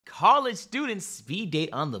college students speed date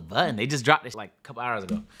on the button. They just dropped this like a couple hours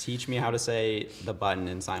ago. Teach me how to say the button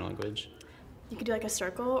in sign language. You could do like a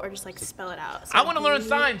circle or just like spell it out. So I want to learn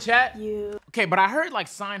sign, chat. You. Okay, but I heard like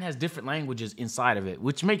sign has different languages inside of it,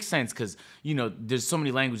 which makes sense because, you know, there's so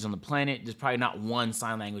many languages on the planet. There's probably not one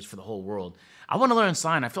sign language for the whole world. I want to learn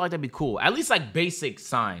sign. I feel like that'd be cool. At least like basic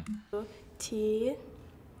sign. T-T-O-N.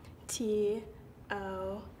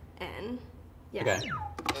 Yeah. Okay.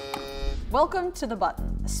 Welcome to The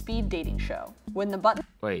Button, a speed dating show. When the button...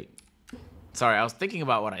 Wait. Sorry, I was thinking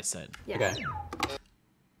about what I said. Yeah. Okay.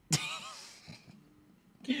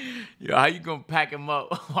 Yo, how you gonna pack him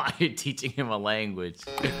up while you're teaching him a language?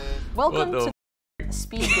 Welcome What to the a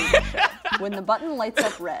speed dating show. When the button lights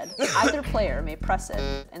up red, either player may press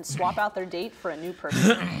it and swap out their date for a new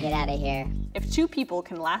person. Get out of here. If 2 people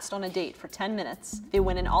can last on a date for 10 minutes, they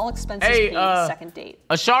win an all-expenses Hey, paid second date.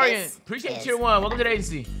 Asharian, This appreciate is- tier 1. Welcome to the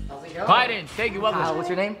agency. How's it going? Biden, thank you. Welcome. What's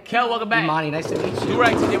your name? Kel, welcome back. Imani, nice to meet you. Do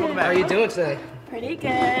right today, welcome How are back. you doing today? Pretty good.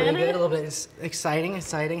 Pretty good, a little bit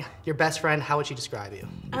exciting. Your best friend, how would you describe you?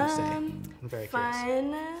 What would you say? I'm very curious.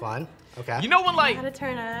 Fun. Fun? Okay. You know when like, How to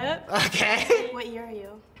turn up. Okay. What year are you?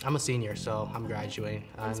 I'm a senior, so I'm graduating.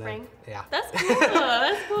 In spring? Yeah. That's cool.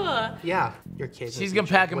 That's cool. Yeah. Your kids. in She's the gonna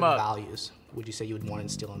future, pack 'em what up. values would you say you would want to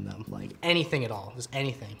instill in them? Like anything at all. Just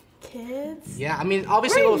anything. Kids. Yeah, I mean,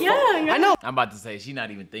 obviously. We're a little young. I know. I'm about to say, she's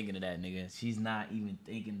not even thinking of that, nigga. She's not even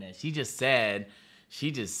thinking that. She just said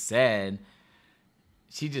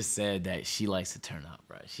that she likes to turn up,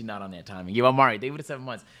 bro. She's not on that timing. Yo, Amari, David at 7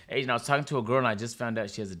 months. Agent, I was talking to a girl and I just found out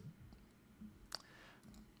she has a...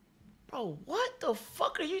 Bro, what the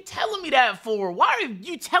fuck are you telling me that for? Why are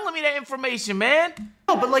you telling me that information, man?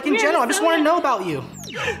 No, but like in general, I just want to know about you.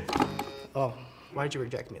 Oh, why did you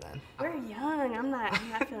reject me then? We're young. I'm not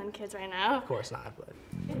feeling kids right now. Of course not, but.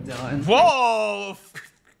 Done. Whoa!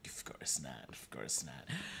 Of course not. Of course not.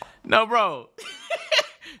 No, bro.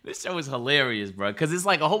 This show is hilarious, bro, because it's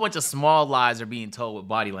like a whole bunch of small lies are being told with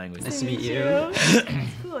body language. Nice to meet you.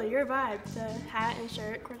 It's cool. Your vibe. The hat and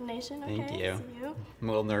shirt coordination. Okay. Thank you. See you. I'm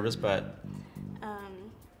a little nervous, but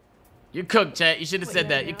You're cooked, chat. You should have said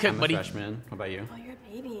that. You're cooked, I'm a buddy. freshman. What about you? Oh, you're a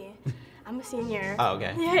baby. I'm a senior. Oh,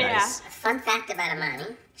 okay. Yeah, Nice. Fun fact about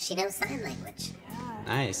Imani, she knows sign language.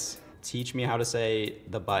 Nice. Teach me how to say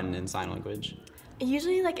the button in sign language. yeah.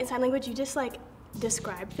 Usually, like in sign language, you just like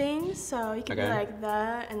describe things. So you could be Okay. like the,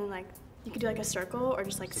 and then like you could do like a circle or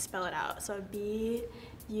just like spell it out. So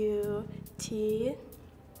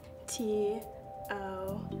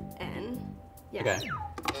B-U-T-T-O-N. Yeah. Okay.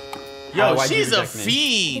 Yo, Why'd you she's a reject me? I think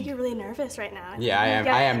fiend. you're really nervous right now. Yeah, I am.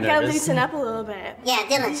 I am You gotta nervous. loosen up a little bit. Yeah,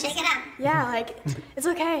 Dylan, shake it up. Yeah, like it's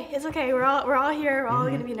okay. It's okay. We're all here. We're all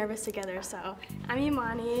Mm-hmm. gonna be nervous together. So I'm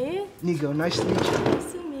Imani. Nico, nice to meet you.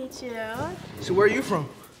 Nice to meet you. So where are you from?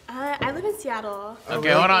 I live in Seattle.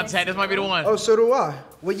 Okay, hold on, chat. This might be the one. Oh, so do I.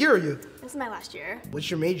 What year are you? This is my last year. What's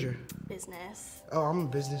your major? Business. Oh, I'm a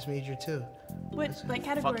business major too. What like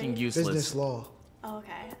category? Fucking useless. Business law. Oh,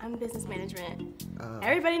 okay. I'm business management.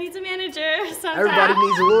 Everybody needs a manager sometimes. Everybody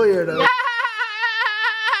needs a lawyer though.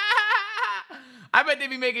 I bet they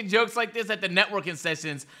be making jokes like this at the networking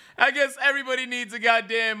sessions. I guess everybody needs a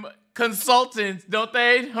goddamn consultant, don't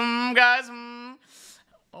they? Guys?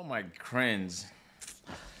 Oh my cringe.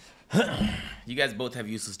 You guys both have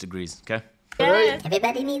useless degrees, okay? Yes,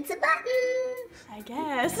 Everybody needs a button. I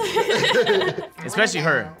guess. I Especially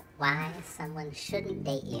wanna her. know why someone shouldn't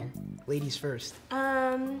date you. Ladies first.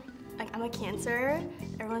 Like I'm a Cancer.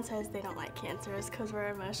 Everyone says they don't like Cancers because we're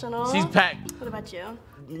emotional. She's packed. What about you?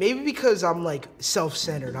 Maybe because I'm like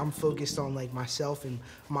self-centered. I'm focused on like myself and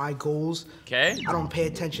my goals. Okay? I don't pay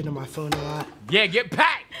attention to my phone a lot. Yeah, get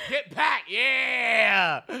packed. Get packed.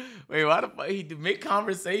 Yeah. Wait, why the fuck? He make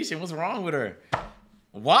conversation. What's wrong with her?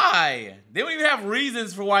 Why? They don't even have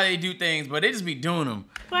reasons for why they do things, but they just be doing them.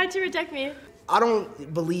 Why'd you reject me? I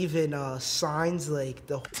don't believe in signs like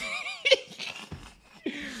the.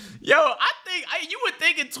 Yo, I think you would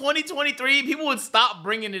think in 2023 people would stop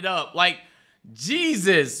bringing it up. Like,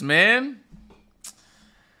 Jesus, man.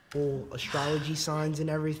 whole astrology signs and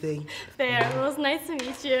everything. Fair. Well, it was nice to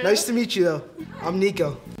meet you. Nice to meet you, though. I'm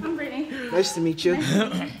Nico. I'm Brittany. Nice to meet you.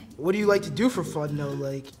 What do you like to do for fun, though?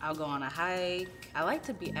 Like, I'll go on a hike. I like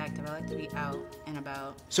to be active. I like to be out and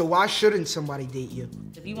about. so why shouldn't somebody date you?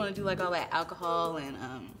 If you want to do like all that alcohol and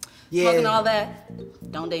Yeah. smoking all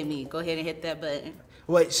that, don't date me. Go ahead and hit that button.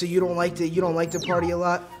 Wait, so you don't like to party a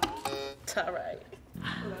lot? It's all right.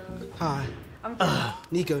 Hi. I'm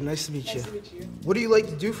Nico, nice to meet you. Nice to meet you. What do you like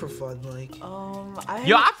to do for fun? Like, Yo,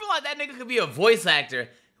 I feel like that nigga could be a voice actor.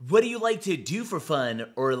 What do you like to do for fun?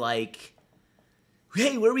 Or like,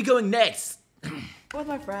 hey, where are we going next? With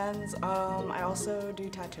my friends. I also do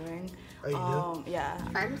tattooing. Oh, you do? Yeah.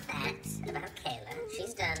 Fun fact about Kayla.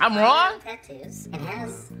 She's done I'm all wrong? tattoos and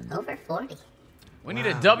has over 40. We need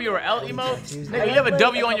a W or L emote. tattoos. Nigga, you have a like,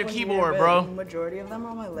 W on your couple here, keyboard, but bro. the majority of them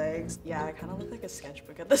are on my legs. Yeah, I kind of look like a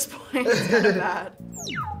sketchbook at this point. It's kind of bad.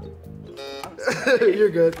 You're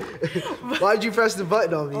good. Why'd you press the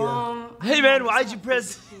button on me? Hey man, why'd you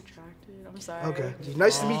press? Retracted. I'm sorry. Okay.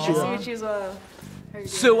 Nice to meet you. Nice to though. meet you as well. How you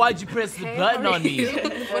So why'd you press the button on me?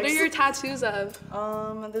 What are your tattoos of?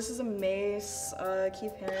 doing? This is a mace.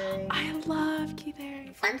 Keith Haring. I love Keith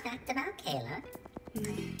Haring. Fun fact about Kayla.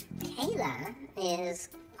 Kayla is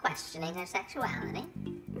questioning her sexuality.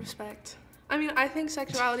 Respect. I mean, I think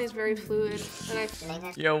sexuality is very fluid, and I. Questioning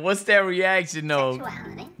her Yo, what's that reaction though?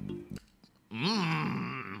 sexuality.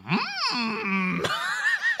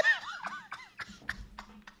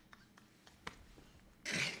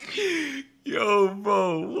 Yo,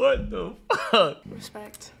 bro, what the fuck?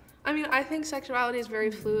 Respect. I mean, I think sexuality is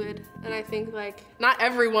very fluid, and I think like not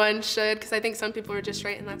everyone should, because I think some people are just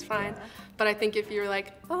straight and that's fine. But I think if you're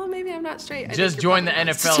like, oh, maybe I'm not straight. I Just think you're join the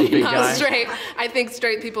probably NFL, big not guy. Straight. I think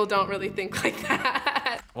straight people don't really think like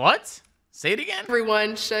that. What? Say it again.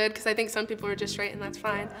 Everyone should, because I think some people are just straight and that's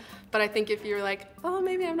fine. But I think if you're like, oh,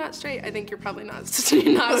 maybe I'm not straight, I think you're probably not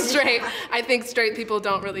straight. I think straight people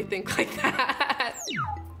don't really think like that.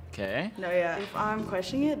 Okay. No, yeah. If I'm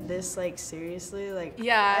questioning it this like seriously, like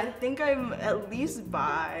Yeah. I think I'm at least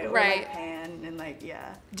bi or Right. like pan and like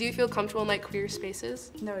yeah. Do you feel comfortable in like queer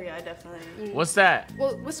spaces? No, yeah, definitely. What's that?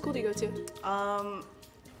 Well, what school do you go to?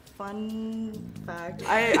 Fun fact.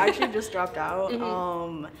 I actually just dropped out.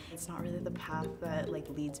 It's not really the path that like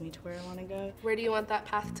leads me to where I want to go. Where do you want that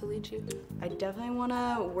path to lead you? I definitely want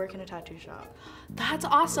to work in a tattoo shop. That's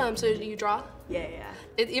awesome. So you draw? Yeah,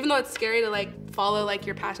 yeah. Even though it's scary to like follow like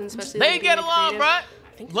your passion, especially They like, get being along, creative, bruh.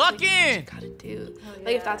 I think Lock that's, like, in. what you gotta do.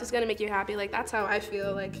 Like if that's what's gonna make you happy, like that's how I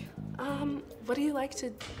feel. Like, what do you like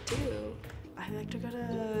to do? I like to go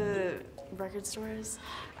to record stores.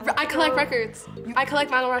 I collect records. I collect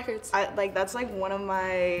vinyl records. Like that's like one of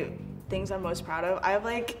my things I'm most proud of. I have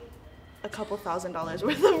like a couple $1,000s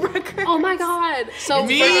worth of records. Oh my god. So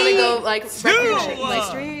Me we're gonna go like too. record Easy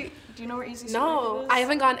Street. Do you know where Easy Street No, is? I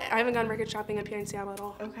haven't gone record shopping up here in Seattle at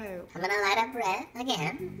all. Okay. I'm gonna light up red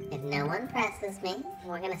again. If no one presses me,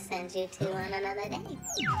 we're gonna send you two on another date.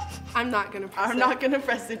 I'm not gonna press I'm it. not gonna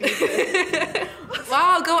press it either.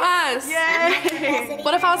 Wow, go us. Yay!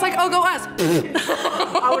 What if I was like, oh, go us?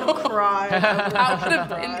 I would have cried. That would have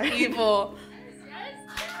been evil.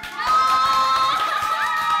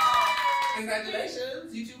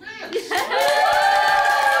 Congratulations, you two match.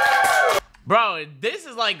 Bro, this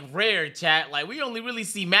is like rare, chat. Like, we only really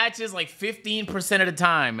see matches like 15% of the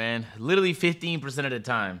time, man. Literally 15% of the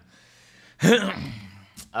time.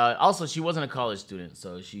 Also, she wasn't a college student,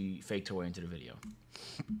 so she faked her way into the video.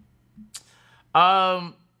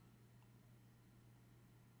 I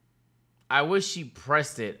wish she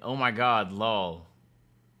pressed it. Oh my god, lol.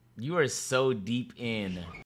 You are so deep in.